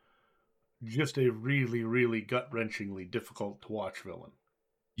just a really, really gut-wrenchingly difficult to watch villain.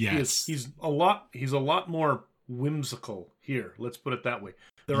 Yes. He's a lot more whimsical here. Let's put it that way.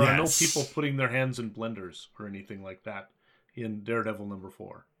 There are no people putting their hands in blenders or anything like that in Daredevil number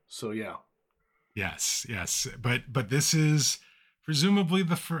 4. So yeah. Yes. But this is presumably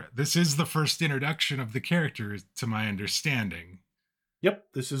the first introduction of the character, to my understanding. Yep,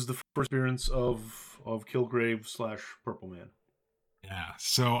 this is the first appearance of Kilgrave / Purple Man. Yeah,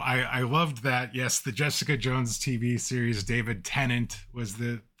 so I loved that. Yes, the Jessica Jones TV series, David Tennant was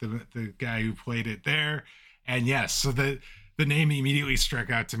the guy who played it there. And yes, so the name immediately struck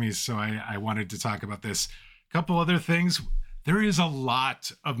out to me, so I wanted to talk about this. A couple other things. There is a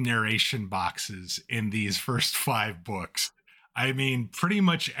lot of narration boxes in these first 5 books. I mean, pretty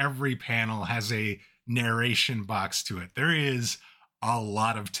much every panel has a narration box to it. There is a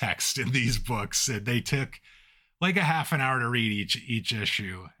lot of text in these books. They took like a half an hour to read each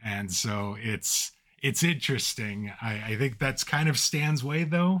issue, and so it's interesting. I think that's kind of Stan's way,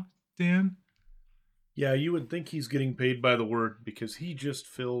 though, Dan. Yeah, you would think he's getting paid by the word because he just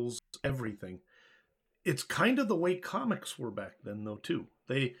fills everything. It's kind of the way comics were back then, though, too.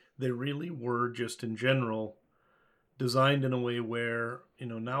 They really were, just in general, designed in a way where,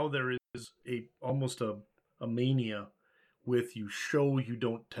 now there is almost a mania with you show, you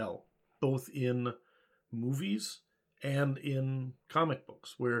don't tell, both in movies and in comic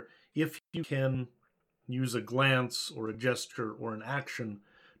books, where if you can use a glance or a gesture or an action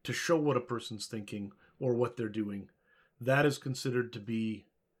to show what a person's thinking or what they're doing, that is considered to be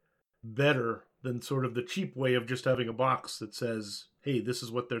better than sort of the cheap way of just having a box that says, hey, this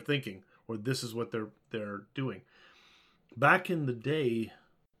is what they're thinking or this is what they're doing. Back in the day,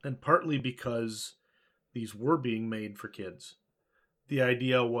 and partly because these were being made for kids, the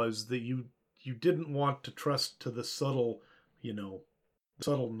idea was that you didn't want to trust to the subtle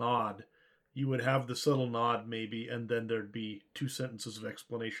nod. You would have the subtle nod maybe, and then there'd be 2 sentences of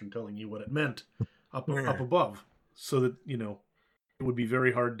explanation telling you what it meant up above, so that, it would be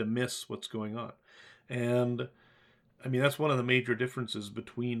very hard to miss what's going on. And I mean, that's one of the major differences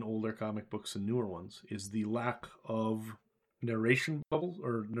between older comic books and newer ones is the lack of narration bubbles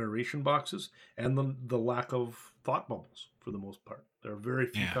or narration boxes and the lack of thought bubbles for the most part. There are very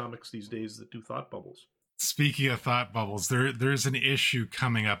few Yeah. comics these days that do thought bubbles. Speaking of thought bubbles, there's an issue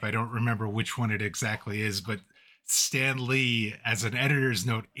coming up. I don't remember which one it exactly is, but Stan Lee, as an editor's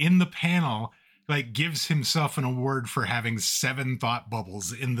note in the panel, like gives himself an award for having 7 thought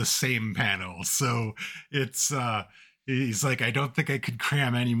bubbles in the same panel. So it's he's like, I don't think I could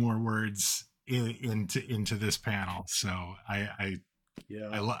cram any more words into this panel. So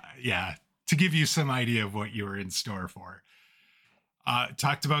yeah, to give you some idea of what you were in store for.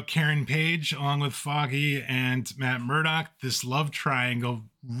 Talked about Karen Page along with Foggy and Matt Murdock. This love triangle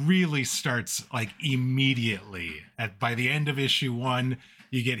really starts like immediately. By the end of issue 1,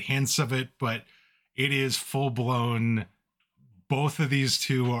 you get hints of it, but it is full blown. Both of these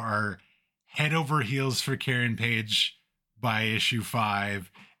two are head over heels for Karen Page by issue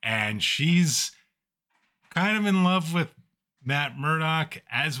 5, and she's kind of in love with Matt Murdock,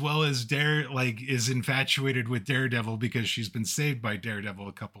 as well as is infatuated with Daredevil because she's been saved by Daredevil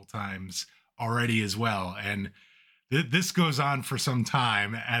a couple times already as well. And this goes on for some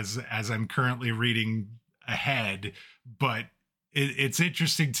time as I'm currently reading ahead, but it's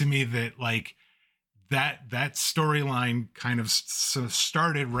interesting to me that like that storyline kind of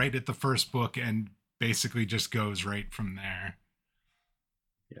started right at the first book and basically just goes right from there.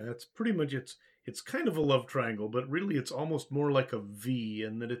 Yeah, that's pretty much it's kind of a love triangle, but really it's almost more like a V,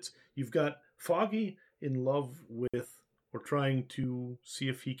 in that you've got Foggy in love with or trying to see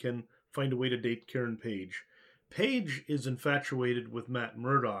if he can find a way to date Karen Page. Page is infatuated with Matt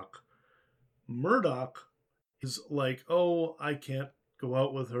Murdock. Murdock is like, oh, I can't go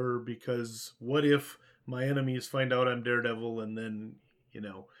out with her because what if my enemies find out I'm Daredevil and then,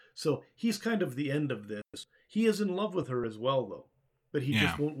 So he's kind of the end of this. He is in love with her as well, though. But he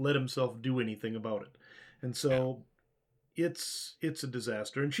just won't let himself do anything about it. And so it's a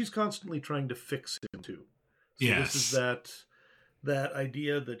disaster. And she's constantly trying to fix him too. So this is that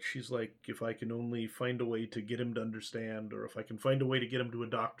idea that she's like, if I can only find a way to get him to understand, or if I can find a way to get him to a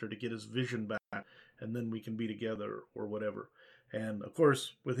doctor to get his vision back, and then we can be together or whatever. And of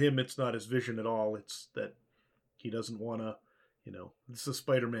course, with him, it's not his vision at all. It's that he doesn't want to, it's a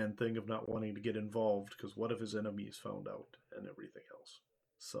Spider-Man thing of not wanting to get involved because what if his enemies found out and everything else.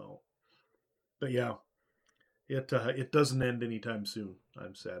 So, but yeah, it doesn't end anytime soon.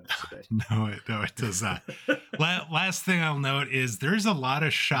 I'm sad to say. No, it does not. Last thing I'll note is there's a lot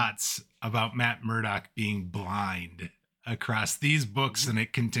of shots about Matt Murdock being blind across these books, and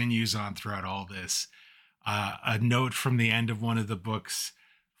it continues on throughout all this. A note from the end of one of the books,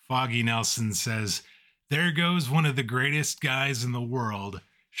 Foggy Nelson says, "There goes one of the greatest guys in the world.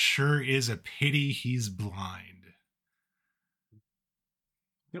 Sure is a pity he's blind."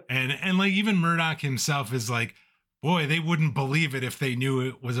 Yep. And like even Murdock himself is like, boy, they wouldn't believe it if they knew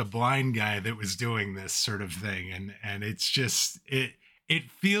it was a blind guy that was doing this sort of thing. And it's just, it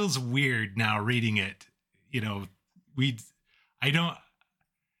feels weird now reading it. I don't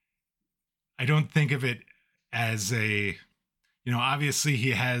think of it as obviously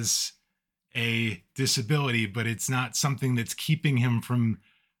he has a disability, but it's not something that's keeping him from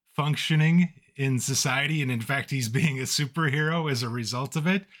functioning in society. And in fact, he's being a superhero as a result of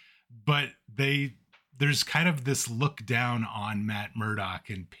it. But there's kind of this look down on Matt Murdock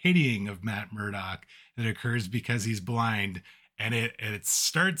and pitying of Matt Murdock that occurs because he's blind. And it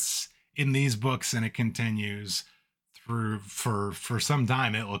starts in these books and it continues through for some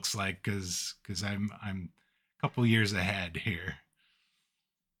time, it looks like, because I'm a couple years ahead here.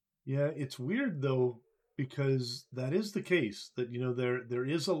 Yeah, it's weird though, because that is the case, that there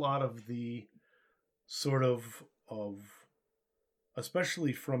is a lot of the sort of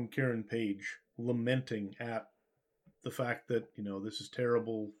especially from Karen Page, lamenting at the fact that this is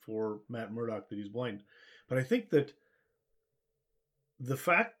terrible for Matt Murdock that he's blind. But I think that the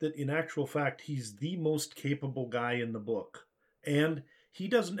fact that in actual fact he's the most capable guy in the book, and he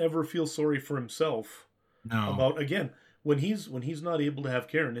doesn't ever feel sorry for himself. No. About, again, when he's not able to have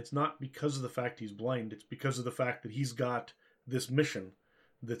Karen, it's not because of the fact he's blind. It's because of the fact that he's got this mission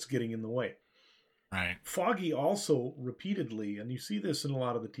that's getting in the way. Right. Foggy also repeatedly, and you see this in a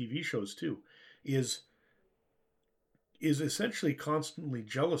lot of the TV shows too, is essentially constantly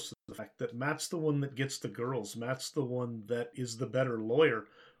jealous of the fact that Matt's the one that gets the girls. Matt's the one that is the better lawyer.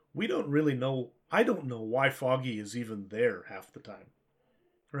 We don't really know. I don't know why Foggy is even there half the time.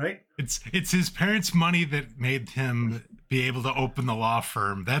 Right? It's his parents' money that made him be able to open the law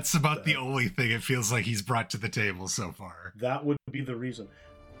firm. That's about the only thing it feels like he's brought to the table so far. That would be the reason.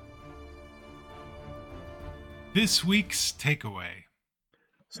 This week's takeaway.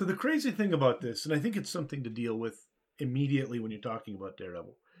 So the crazy thing about this, and I think it's something to deal with immediately when you're talking about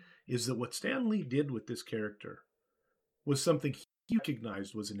Daredevil, is that what Stan Lee did with this character was something he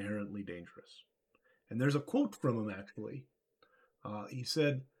recognized was inherently dangerous. And there's a quote from him, actually. He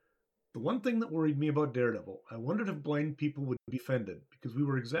said, "The one thing that worried me about Daredevil, I wondered if blind people would be offended because we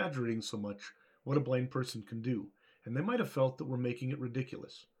were exaggerating so much what a blind person can do, and they might have felt that we're making it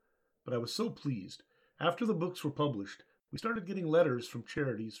ridiculous. But I was so pleased. After the books were published, we started getting letters from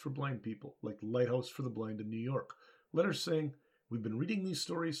charities for blind people, like the Lighthouse for the Blind in New York. Letters saying, 'We've been reading these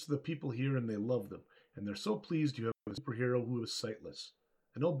stories to the people here and they love them, and they're so pleased you have a superhero who is sightless.'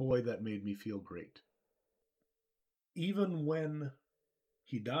 And oh boy, that made me feel great." Even when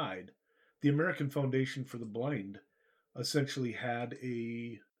he died, the American Foundation for the Blind essentially had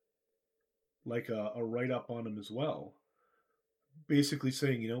a write-up on him as well, basically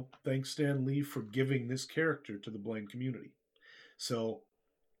saying, thanks Stan Lee for giving this character to the blind community. So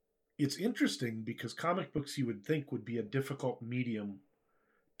it's interesting because comic books you would think would be a difficult medium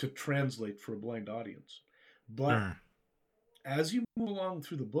to translate for a blind audience. But as you move along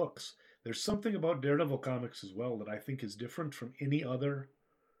through the books, there's something about Daredevil comics as well that I think is different from any other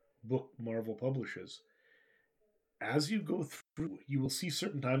book Marvel publishes. As you go through, you will see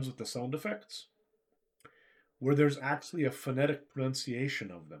certain times with the sound effects where there's actually a phonetic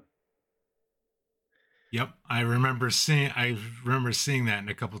pronunciation of them. Yep, I remember seeing that in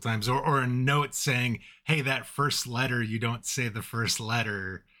a couple times, or a note saying, "Hey, that first letter, you don't say the first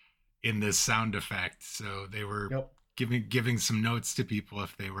letter in this sound effect." So they were giving some notes to people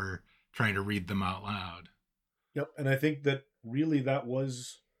if they were trying to read them out loud. Yep, and I think that really that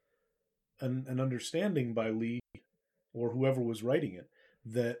was an understanding by Lee or whoever was writing it,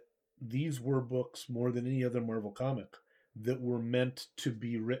 that these were books more than any other Marvel comic that were meant to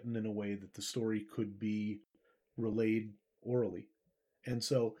be written in a way that the story could be relayed orally. And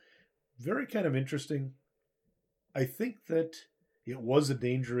so, very kind of interesting. I think that it was a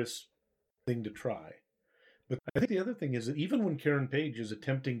dangerous thing to try. But I think the other thing is that even when Karen Page is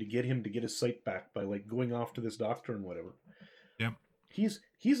attempting to get him to get his sight back by going off to this doctor and whatever, yep,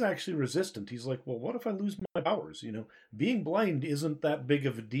 he's actually resistant. He's like, well, what if I lose my powers? Being blind isn't that big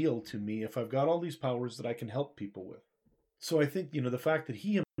of a deal to me if I've got all these powers that I can help people with. So I think, the fact that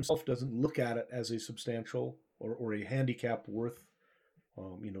he himself doesn't look at it as a substantial or a handicap worth,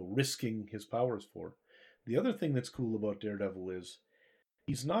 risking his powers for. The other thing that's cool about Daredevil is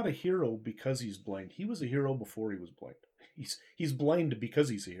he's not a hero because he's blind. He was a hero before he was blind. He's blind because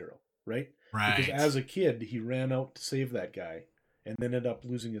he's a hero, right? Right. Because as a kid, he ran out to save that guy and then ended up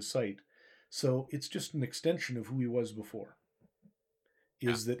losing his sight. So it's just an extension of who he was before.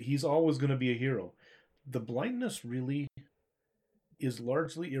 Is that he's always going to be a hero. The blindness really is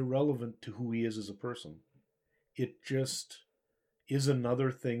largely irrelevant to who he is as a person. It just is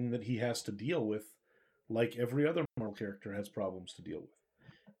another thing that he has to deal with, like every other Marvel character has problems to deal with.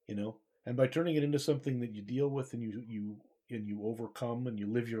 And by turning it into something that you deal with and you overcome and you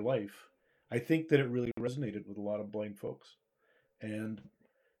live your life, I think that it really resonated with a lot of blind folks. And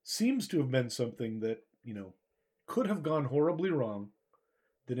seems to have been something that, could have gone horribly wrong,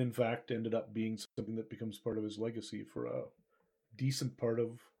 that in fact ended up being something that becomes part of his legacy for a decent part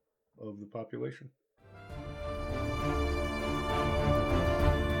of the population.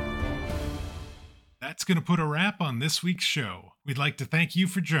 That's going to put a wrap on this week's show. We'd like to thank you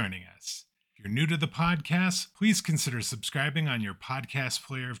for joining us. If you're new to the podcast, please consider subscribing on your podcast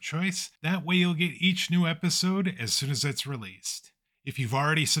player of choice. That way you'll get each new episode as soon as it's released. If you've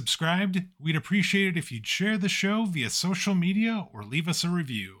already subscribed, we'd appreciate it if you'd share the show via social media or leave us a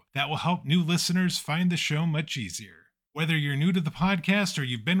review. That will help new listeners find the show much easier. Whether you're new to the podcast or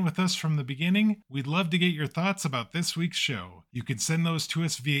you've been with us from the beginning, we'd love to get your thoughts about this week's show. You can send those to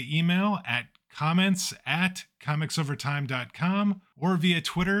us via email at comments@comicsovertime.com or via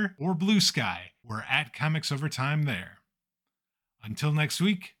Twitter or Blue Sky. We're at Comics Over Time there. Until next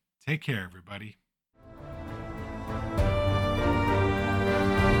week, take care, everybody.